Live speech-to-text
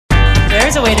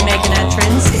there's a way to make an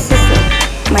entrance. This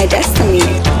is my destiny.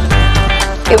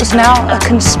 It was now a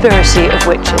conspiracy of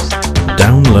witches.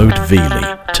 Download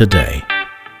Veely today.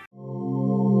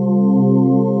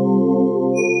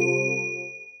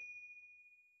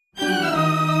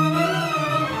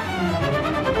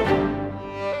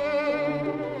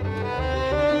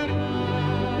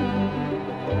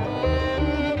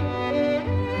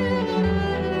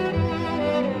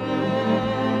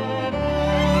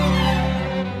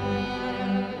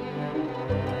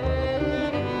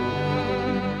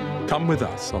 Come with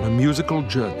us on a musical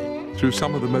journey through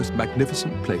some of the most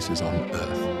magnificent places on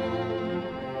earth.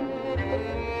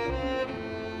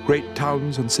 Great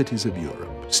towns and cities of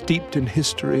Europe, steeped in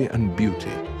history and beauty,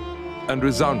 and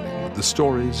resounding with the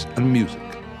stories and music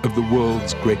of the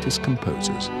world's greatest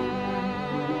composers.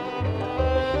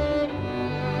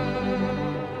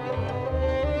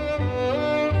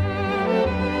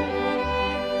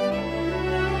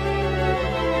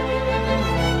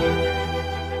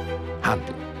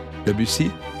 Handel,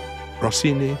 Debussy,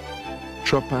 Rossini,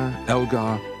 Chopin,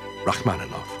 Elgar,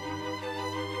 Rachmaninoff.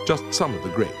 Just some of the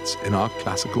greats in our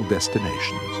classical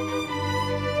destinations.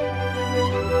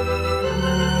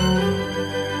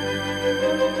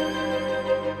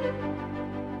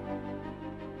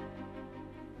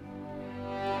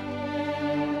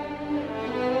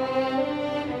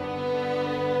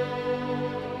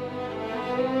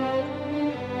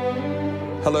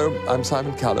 Hello, I'm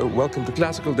Simon Callow. Welcome to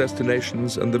Classical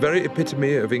Destinations and the very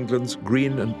epitome of England's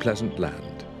green and pleasant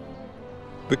land.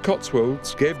 The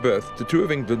Cotswolds gave birth to two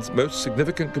of England's most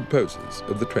significant composers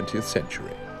of the 20th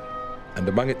century, and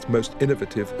among its most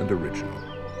innovative and original,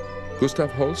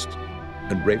 Gustav Holst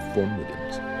and Ralph Vaughan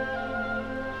Williams.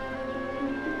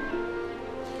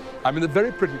 I'm in the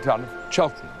very pretty town of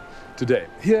Cheltenham today.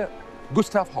 Here,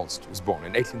 Gustav Holst was born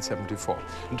in 1874,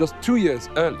 and just 2 years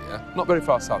earlier, not very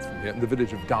far south from here, in the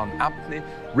village of Down Ampney,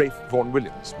 Ralph Vaughan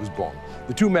Williams was born.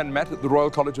 The two men met at the Royal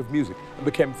College of Music and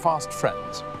became fast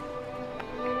friends.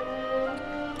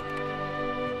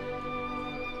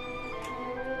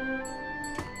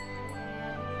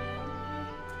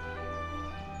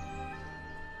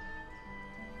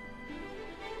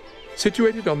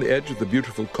 Situated on the edge of the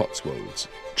beautiful Cotswolds,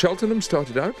 Cheltenham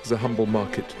started out as a humble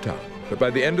market town, but by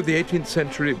the end of the 18th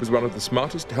century it was one of the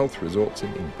smartest health resorts in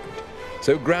England.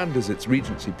 So grand as its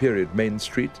Regency period main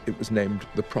street, it was named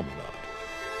the Promenade.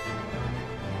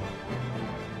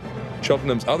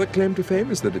 Cheltenham's other claim to fame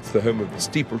is that it's the home of the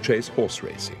steeplechase horse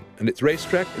racing, and its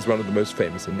racetrack is one of the most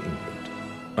famous in England.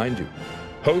 Mind you,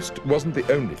 Holst wasn't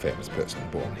the only famous person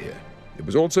born here. It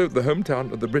was also the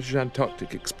hometown of the British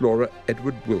Antarctic explorer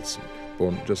Edward Wilson,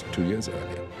 born just 2 years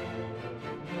earlier.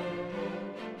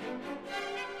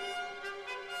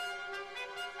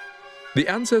 The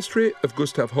ancestry of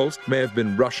Gustav Holst may have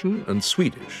been Russian and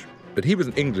Swedish, but he was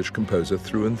an English composer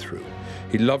through and through.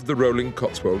 He loved the rolling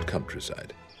Cotswold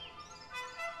countryside.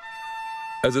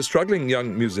 As a struggling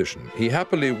young musician, he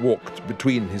happily walked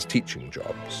between his teaching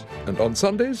jobs, and on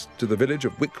Sundays to the village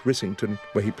of Wick Rissington,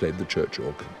 where he played the church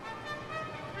organ.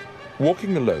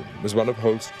 Walking alone was one of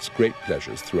Holst's great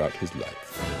pleasures throughout his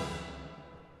life.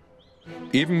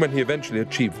 Even when he eventually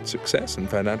achieved success and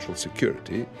financial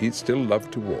security, he still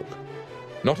loved to walk.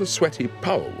 Not a sweaty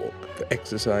power walk for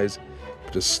exercise,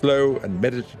 but a slow and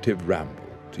meditative ramble,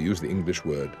 to use the English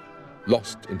word,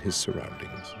 lost in his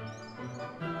surroundings.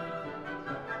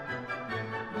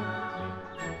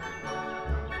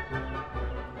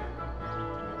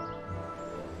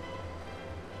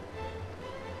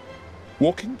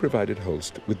 Walking provided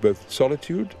Holst with both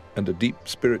solitude and a deep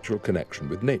spiritual connection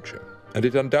with nature, and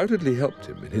it undoubtedly helped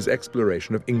him in his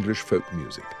exploration of English folk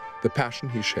music, the passion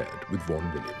he shared with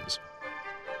Vaughan Williams.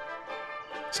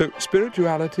 So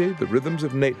spirituality, the rhythms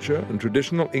of nature, and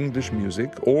traditional English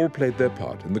music all played their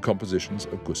part in the compositions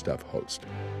of Gustav Holst.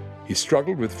 He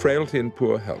struggled with frailty and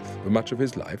poor health for much of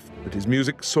his life, but his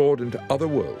music soared into other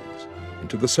worlds,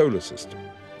 into the solar system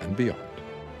and beyond.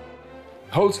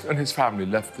 Holst and his family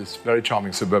left this very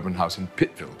charming suburban house in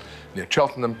Pittville, near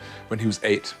Cheltenham, when he was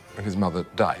 8, when his mother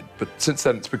died. But since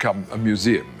then, it's become a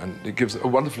museum, and it gives a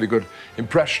wonderfully good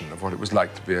impression of what it was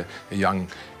like to be a young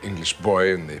English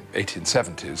boy in the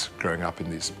 1870s, growing up in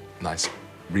these nice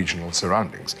regional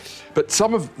surroundings. But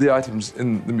some of the items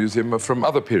in the museum are from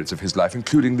other periods of his life,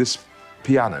 including this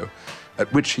piano, at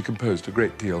which he composed a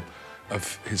great deal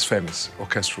of his famous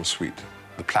orchestral suite,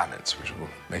 The Planets, which will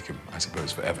make him, I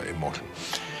suppose, forever immortal.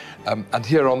 And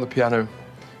here on the piano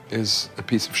is a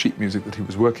piece of sheet music that he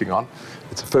was working on.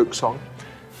 It's a folk song.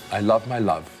 I love my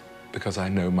love because I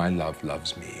know my love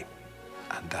loves me.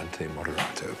 Andante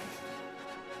moderato.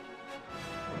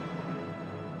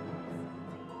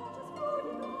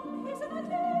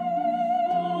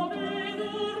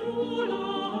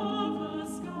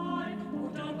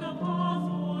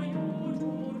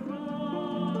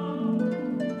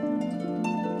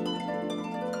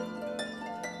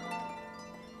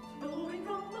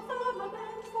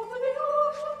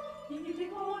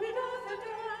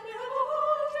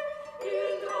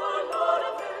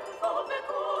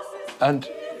 And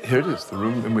here it is, the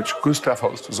room in which Gustav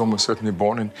Holst was almost certainly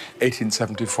born in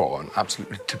 1874, an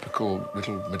absolutely typical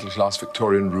little middle-class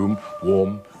Victorian room,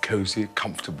 warm, cosy,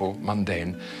 comfortable,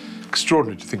 mundane.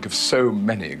 Extraordinary to think of so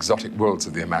many exotic worlds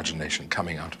of the imagination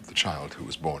coming out of the child who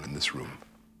was born in this room.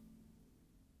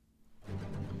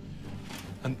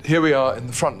 And here we are in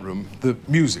the front room, the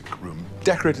music room,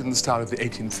 decorated in the style of the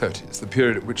 1830s, the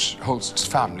period at which Holst's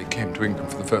family came to England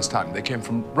for the first time. They came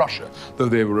from Russia, though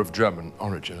they were of German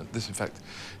origin. And this, in fact,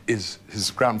 is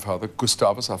his grandfather,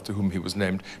 Gustavus, after whom he was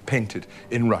named, painted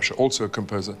in Russia. Also a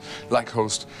composer like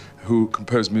Holst, who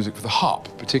composed music for the harp,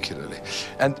 particularly.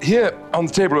 And here on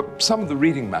the table are some of the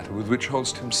reading matter with which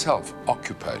Holst himself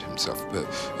occupied himself.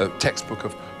 The textbook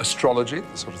of astrology,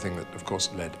 the sort of thing that, of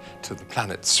course, led to the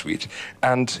Planet Suite.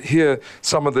 And here,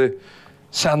 some of the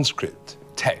Sanskrit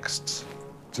texts,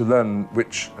 to learn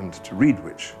which and to read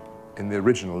which. In the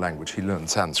original language, he learned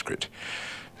Sanskrit.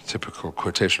 A typical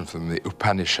quotation from the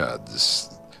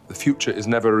Upanishads. The future is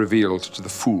never revealed to the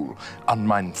fool,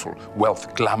 unmindful,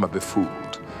 wealth glamour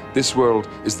befooled. This world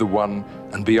is the one,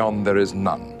 and beyond there is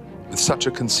none. With such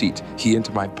a conceit, he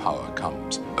into my power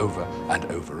comes, over and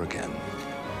over again.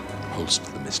 Holst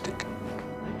the mystic.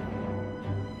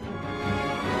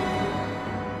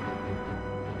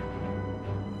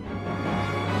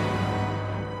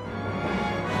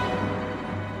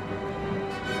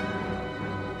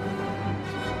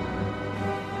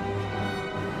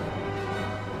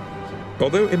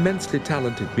 Although immensely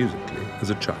talented musically as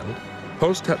a child,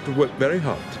 Holst had to work very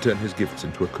hard to turn his gifts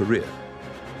into a career.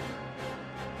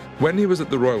 When he was at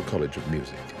the Royal College of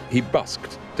Music, he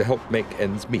busked to help make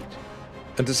ends meet.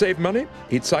 And to save money,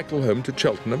 he'd cycle home to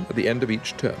Cheltenham at the end of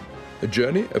each term, a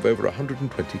journey of over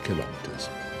 120 kilometres.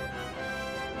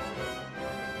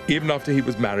 Even after he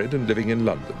was married and living in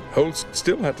London, Holst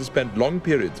still had to spend long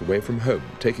periods away from home,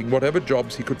 taking whatever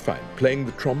jobs he could find, playing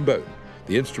the trombone,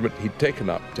 the instrument he'd taken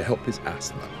up to help his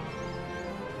asthma.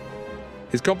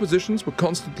 His compositions were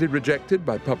constantly rejected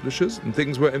by publishers, and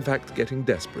things were in fact getting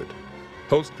desperate.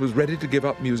 Holst was ready to give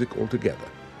up music altogether,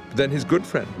 but then his good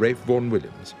friend Ralph Vaughan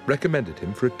Williams recommended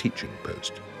him for a teaching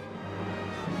post.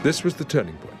 This was the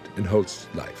turning point in Holst's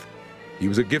life. He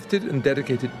was a gifted and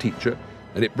dedicated teacher,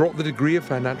 and it brought the degree of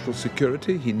financial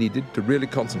security he needed to really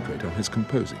concentrate on his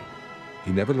composing.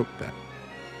 He never looked back.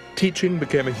 Teaching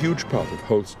became a huge part of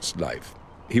Holst's life.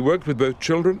 He worked with both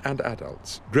children and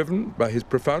adults, driven by his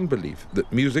profound belief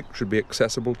that music should be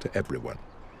accessible to everyone.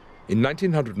 In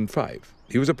 1905,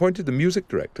 he was appointed the music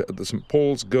director at the St.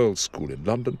 Paul's Girls' School in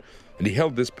London, and he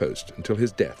held this post until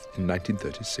his death in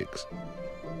 1936.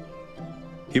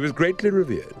 He was greatly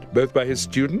revered, both by his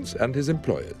students and his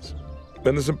employers.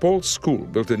 When the St. Paul's School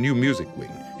built a new music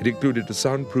wing, it included a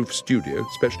soundproof studio,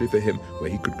 especially for him,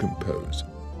 where he could compose.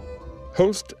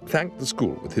 Holst thanked the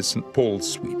school with his St.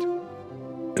 Paul's Suite.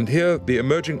 And here, the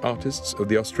emerging artists of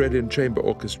the Australian Chamber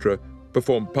Orchestra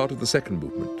performed part of the second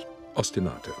movement,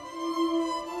 Ostinato.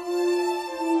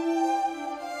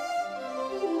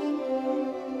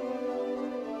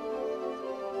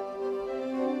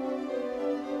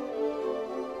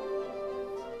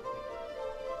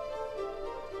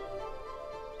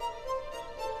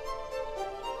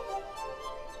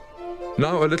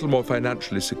 Now a little more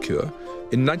financially secure,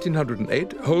 in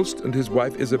 1908, Holst and his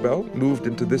wife Isabel moved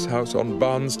into this house on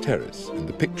Barnes Terrace in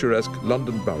the picturesque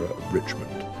London borough of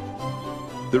Richmond.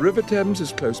 The River Thames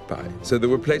is close by, so there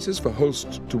were places for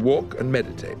Holst to walk and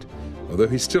meditate, although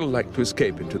he still liked to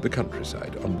escape into the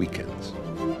countryside on weekends.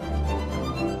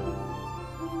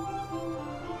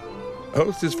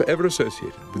 Holst is forever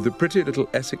associated with the pretty little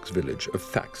Essex village of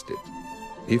Thaxted.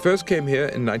 He first came here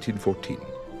in 1914.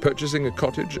 Purchasing a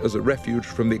cottage as a refuge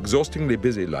from the exhaustingly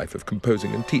busy life of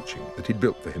composing and teaching that he'd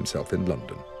built for himself in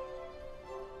London.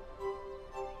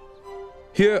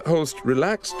 Here, Holst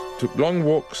relaxed, took long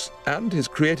walks, and, his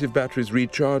creative batteries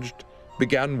recharged,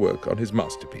 began work on his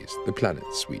masterpiece, the Planet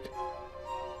Suite.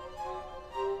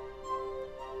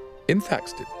 In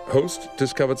Thaxted, Holst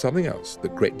discovered something else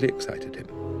that greatly excited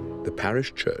him: the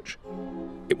parish church.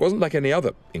 It wasn't like any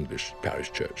other English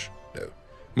parish church, no,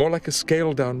 more like a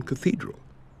scaled-down cathedral.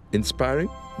 Inspiring,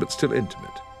 but still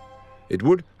intimate. It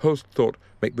would, Holst thought,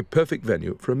 make the perfect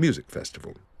venue for a music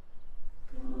festival.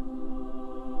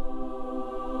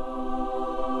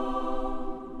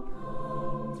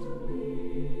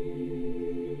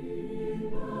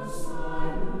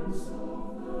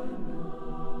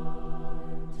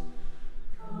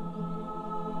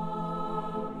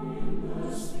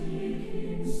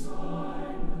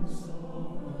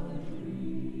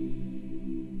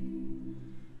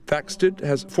 Thaxted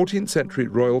has 14th century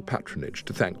royal patronage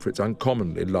to thank for its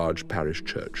uncommonly large parish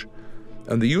church.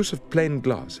 and the use of plain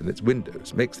glass in its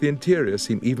windows makes the interior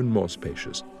seem even more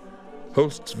spacious.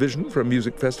 Holst's vision for a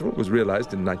music festival was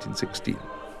realized in 1916.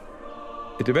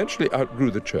 It eventually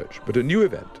outgrew the church, but a new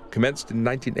event, commenced in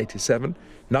 1987,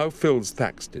 now fills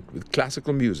Thaxted with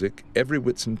classical music every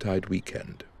Whitsuntide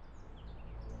weekend.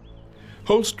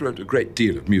 Holst wrote a great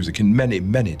deal of music in many,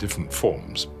 many different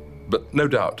forms, but no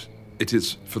doubt it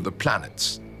is for the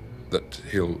planets that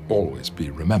he'll always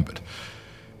be remembered.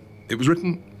 It was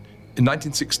written in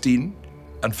 1916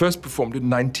 and first performed in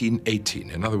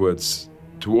 1918, in other words,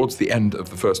 towards the end of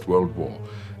the First World War.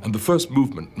 And the first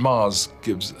movement, Mars,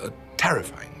 gives a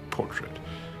terrifying portrait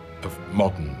of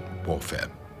modern warfare.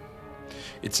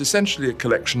 It's essentially a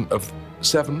collection of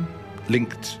 7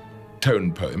 linked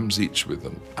tone poems, each with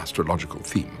an astrological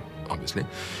theme, obviously.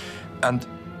 And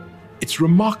it's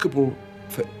remarkable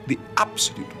for the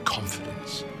absolute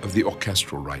confidence of the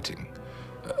orchestral writing,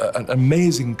 an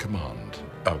amazing command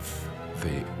of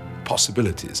the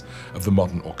possibilities of the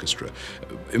modern orchestra,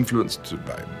 influenced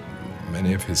by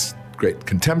many of his great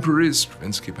contemporaries,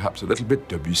 Stravinsky perhaps a little bit,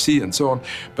 Debussy and so on,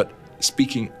 but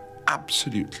speaking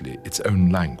absolutely its own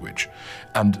language.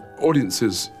 And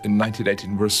audiences in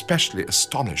 1918 were especially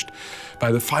astonished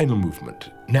by the final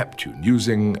movement, Neptune,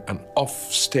 using an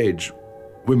off-stage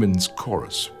women's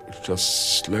chorus, which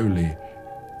just slowly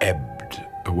ebbed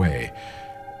away.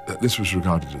 This was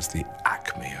regarded as the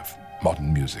acme of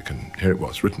modern music, and here it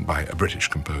was, written by a British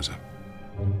composer.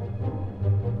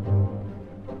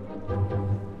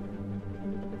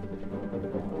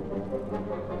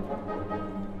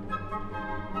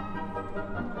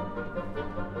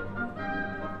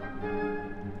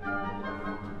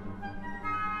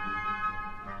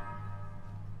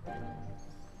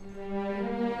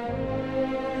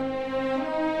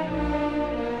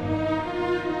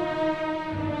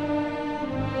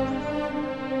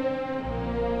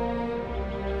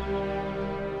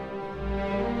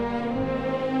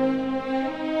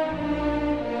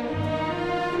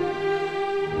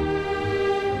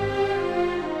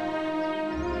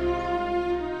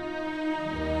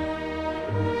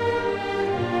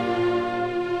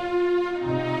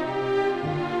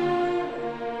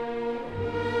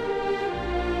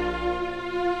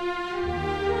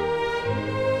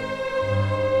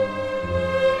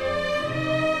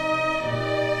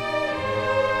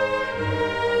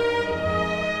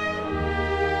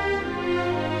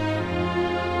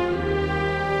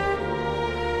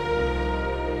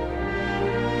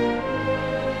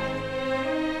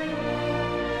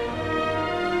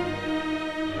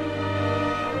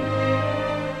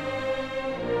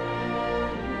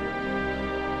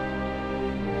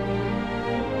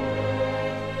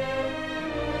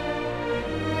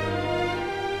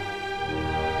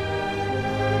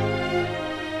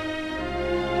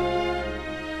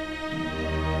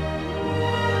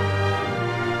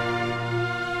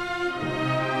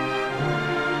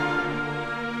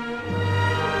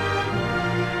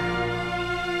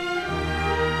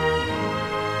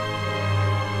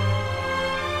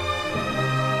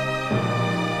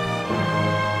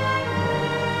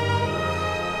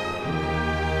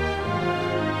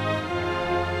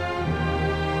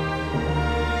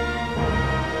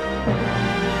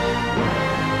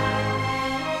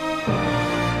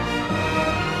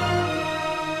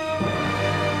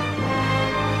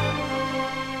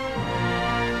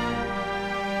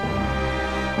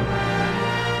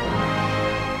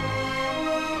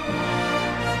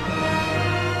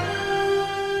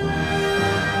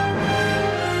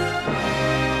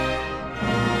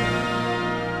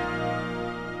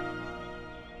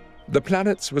 The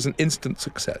Planets was an instant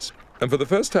success, and for the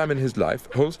first time in his life,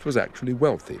 Holst was actually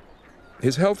wealthy.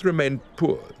 His health remained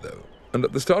poor, though, and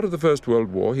at the start of the First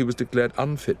World War, he was declared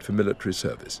unfit for military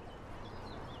service.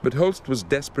 But Holst was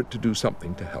desperate to do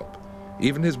something to help.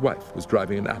 Even his wife was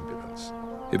driving an ambulance.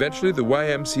 Eventually, the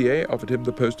YMCA offered him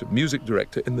the post of music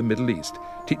director in the Middle East,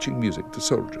 teaching music to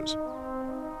soldiers.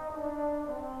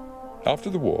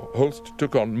 After the war, Holst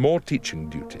took on more teaching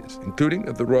duties, including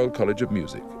at the Royal College of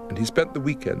Music, and he spent the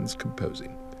weekends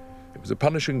composing. It was a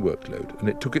punishing workload, and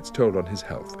it took its toll on his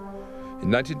health.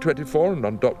 In 1924, and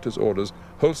on doctor's orders,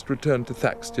 Holst returned to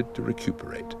Thaxted to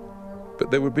recuperate. But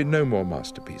there would be no more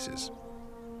masterpieces.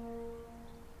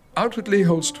 Outwardly,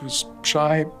 Holst was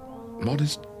shy,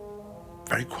 modest,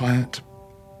 very quiet.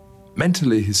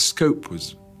 Mentally, his scope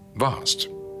was vast.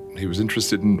 He was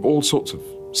interested in all sorts of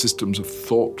systems of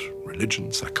thought, religion,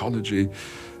 psychology,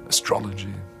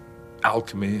 astrology,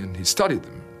 alchemy, and he studied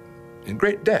them in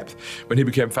great depth. When he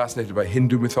became fascinated by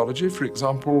Hindu mythology, for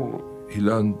example, he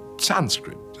learned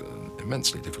Sanskrit, an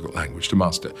immensely difficult language to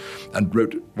master, and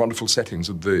wrote wonderful settings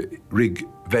of the Rig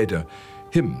Veda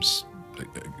hymns,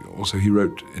 Also, he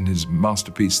wrote in his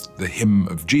masterpiece, The Hymn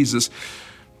of Jesus,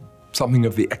 something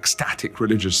of the ecstatic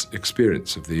religious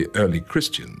experience of the early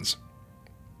Christians.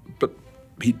 But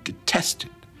he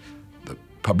detested the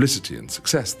publicity and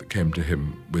success that came to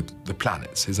him with the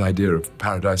planets. His idea of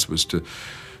paradise was to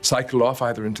cycle off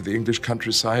either into the English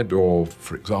countryside or,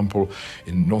 for example,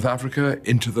 in North Africa,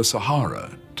 into the Sahara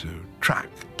to track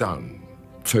down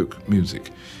folk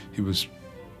music. He was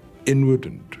inward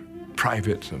and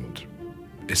private and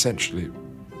essentially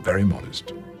very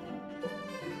modest.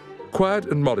 Quiet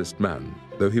and modest man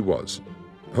though he was,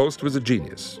 Holst was a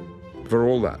genius, for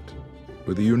all that,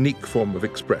 with a unique form of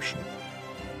expression.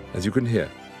 As you can hear,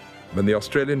 when the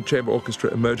Australian Chamber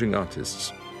Orchestra Emerging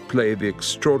Artists play the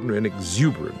extraordinary and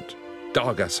exuberant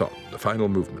Dar Garçon, the final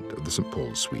movement of the St.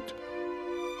 Paul's Suite.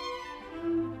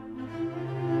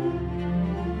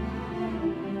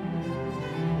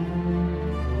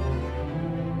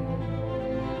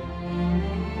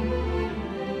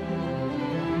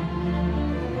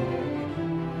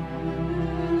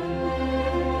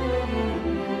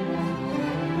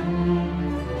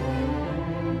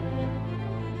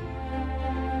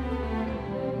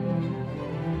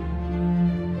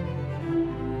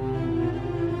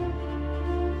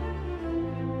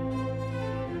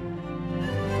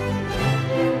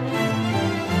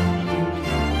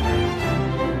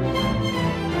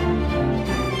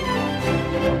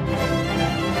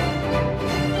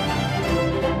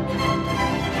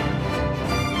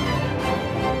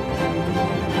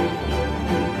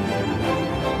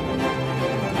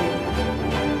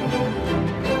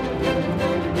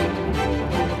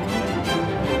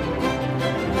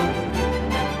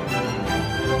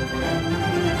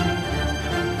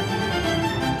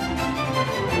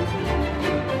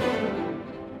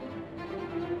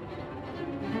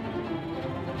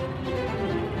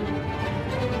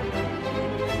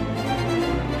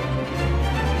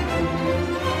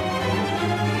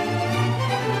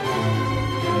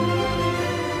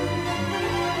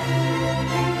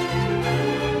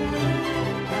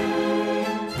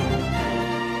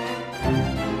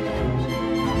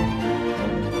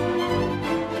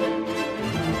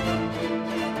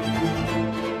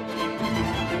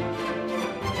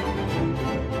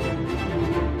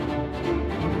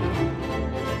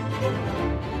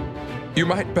 You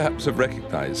might perhaps have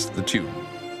recognized the tune.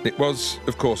 It was,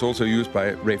 of course, also used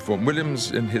by Ralph Vaughan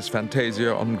Williams in his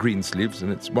Fantasia on Greensleeves,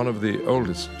 and it's one of the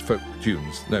oldest folk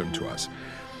tunes known to us,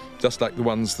 just like the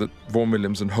ones that Vaughan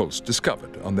Williams and Holst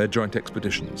discovered on their joint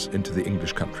expeditions into the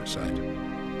English countryside.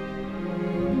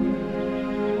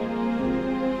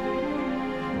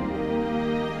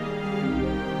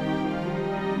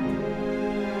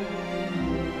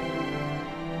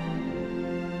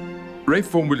 Ralph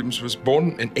Vaughan Williams was born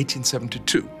in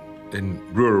 1872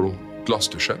 in rural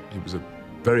Gloucestershire. He was a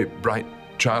very bright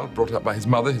child, brought up by his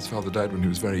mother. His father died when he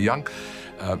was very young.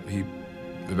 He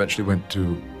eventually went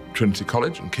to Trinity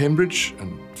College in Cambridge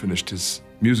and finished his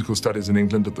musical studies in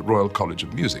England at the Royal College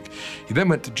of Music. He then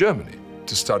went to Germany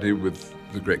to study with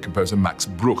the great composer Max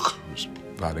Bruch, whose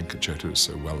violin concerto is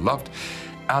so well loved,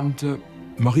 and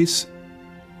Maurice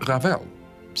Ravel.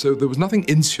 So there was nothing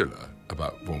insular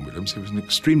about Vaughan Williams. He was an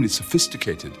extremely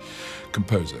sophisticated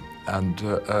composer, and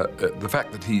the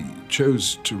fact that he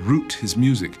chose to root his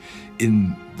music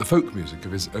in the folk music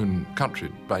of his own country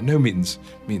by no means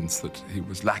means that he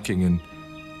was lacking in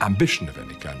ambition of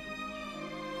any kind.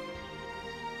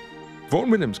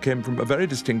 Vaughan Williams came from a very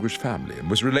distinguished family and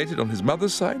was related on his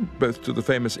mother's side both to the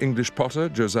famous English potter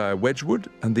Josiah Wedgwood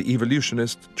and the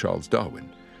evolutionist Charles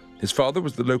Darwin. His father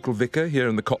was the local vicar here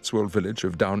in the Cotswold village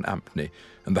of Down Ampney,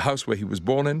 and the house where he was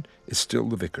born in is still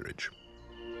the vicarage.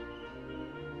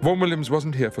 Vaughan Williams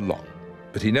wasn't here for long,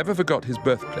 but he never forgot his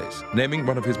birthplace, naming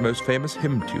one of his most famous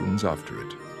hymn tunes after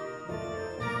it.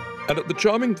 And at the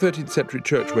charming 13th century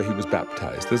church where he was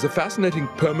baptized, there's a fascinating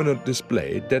permanent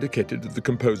display dedicated to the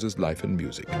composer's life and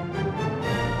music.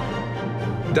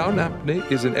 Down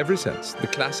Ampney is in every sense the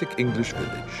classic English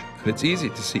village, and it's easy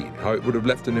to see how it would have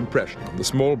left an impression on the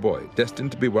small boy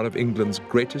destined to be one of England's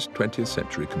greatest 20th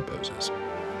century composers.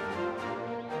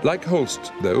 Like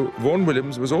Holst, though, Vaughan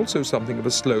Williams was also something of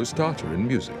a slow starter in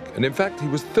music, and in fact he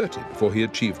was 30 before he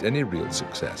achieved any real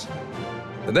success.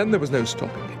 And then there was no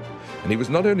stopping him, and he was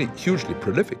not only hugely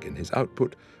prolific in his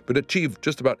output, but achieved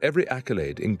just about every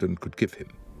accolade England could give him.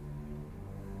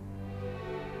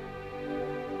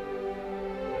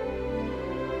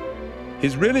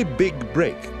 His really big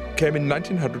break came in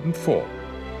 1904,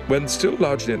 when, still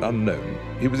largely an unknown,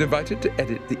 he was invited to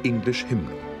edit the English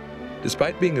hymnal.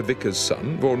 Despite being a vicar's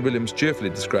son, Vaughan Williams cheerfully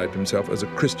described himself as a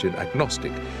Christian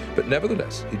agnostic, but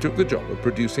nevertheless he took the job of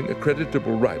producing a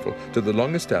creditable rival to the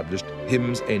long-established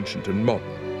hymns ancient and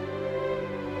modern.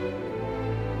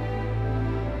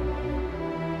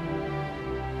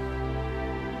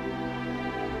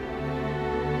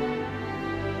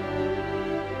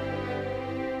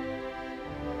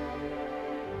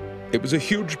 It was a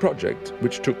huge project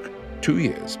which took 2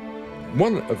 years.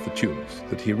 One of the tunes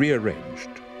that he rearranged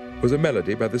was a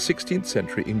melody by the 16th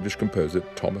century English composer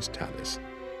Thomas Tallis.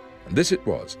 And this it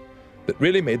was that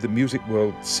really made the music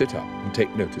world sit up and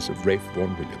take notice of Ralph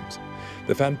Vaughan Williams.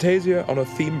 The Fantasia on a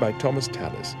theme by Thomas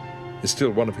Tallis is still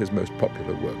one of his most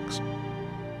popular works.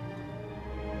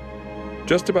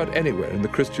 Just about anywhere in the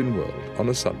Christian world on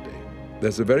a Sunday,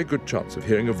 there's a very good chance of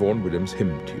hearing a Vaughan Williams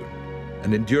hymn tune,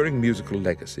 an enduring musical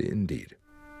legacy indeed.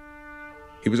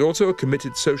 He was also a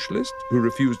committed socialist who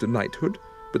refused a knighthood,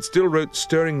 but still wrote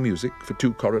stirring music for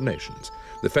 2 coronations,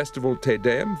 the festival Te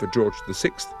Deum for George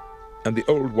VI and the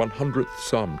old 100th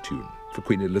Psalm tune for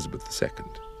Queen Elizabeth II.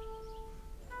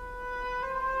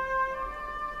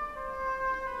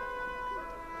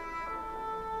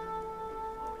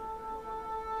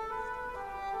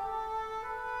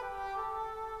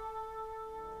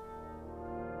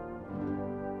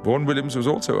 Vaughan Williams was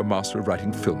also a master of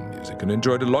writing film music and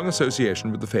enjoyed a long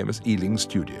association with the famous Ealing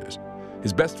Studios.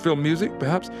 His best film music,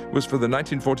 perhaps, was for the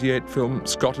 1948 film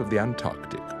Scott of the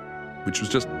Antarctic, which was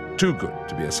just too good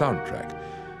to be a soundtrack,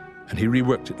 and he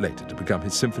reworked it later to become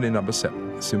his Symphony No.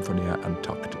 7, the Symphonia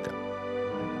Antarctica.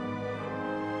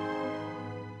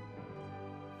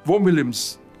 Vaughan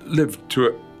Williams lived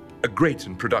to a great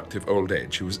and productive old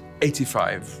age. He was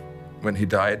 85 when he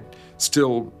died,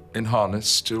 still in harness,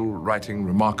 still writing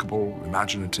remarkable,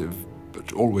 imaginative,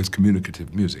 but always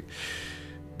communicative music.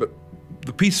 But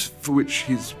the piece for which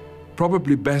he's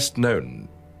probably best known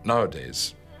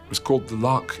nowadays was called The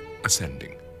Lark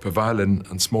Ascending for violin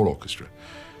and small orchestra,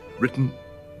 written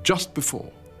just before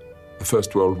the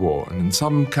First World War, and in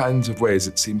some kinds of ways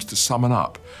it seems to summon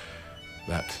up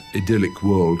that idyllic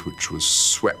world which was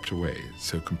swept away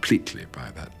so completely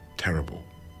by that terrible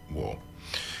war.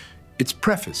 It's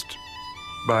prefaced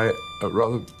by a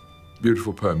rather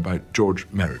beautiful poem by George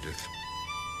Meredith,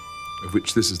 of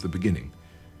which this is the beginning.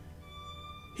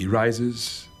 He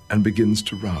rises and begins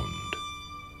to round.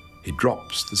 He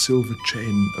drops the silver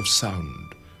chain of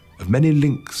sound, of many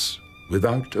links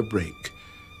without a break,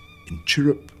 in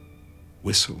chirrup,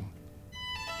 whistle,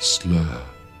 slur,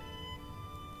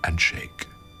 and shake.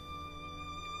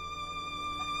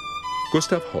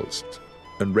 Gustav Holst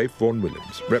and Ralph Vaughan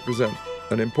Williams represent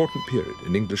an important period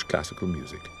in English classical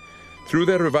music. Through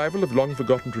their revival of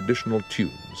long-forgotten traditional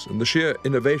tunes and the sheer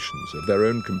innovations of their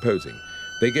own composing,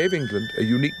 they gave England a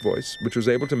unique voice which was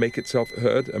able to make itself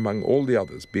heard among all the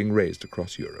others being raised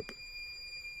across Europe.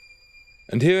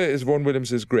 And here is Vaughan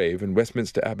Williams's grave in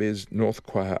Westminster Abbey's North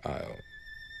Choir aisle.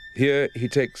 Here he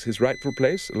takes his rightful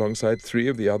place alongside 3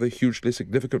 of the other hugely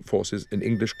significant forces in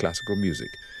English classical music: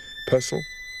 Purcell,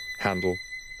 Handel,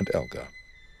 and Elgar.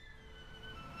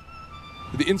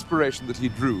 The inspiration that he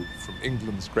drew from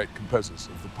England's great composers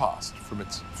of the past, from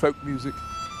its folk music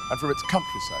and from its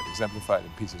countryside, exemplified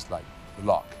in pieces like The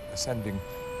Lark Ascending,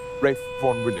 Ralph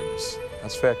Vaughan Williams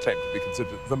has fair claim to be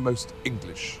considered the most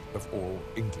English of all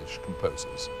English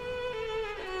composers.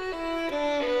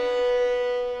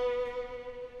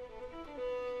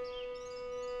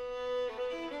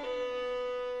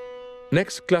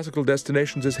 Next Classical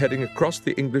Destinations is heading across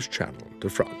the English Channel to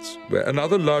France, where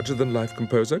another larger-than-life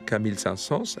composer, Camille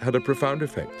Saint-Saëns, had a profound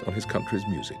effect on his country's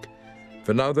music.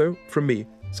 For now, though, from me,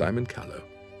 Simon Callow,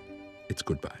 it's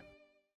goodbye.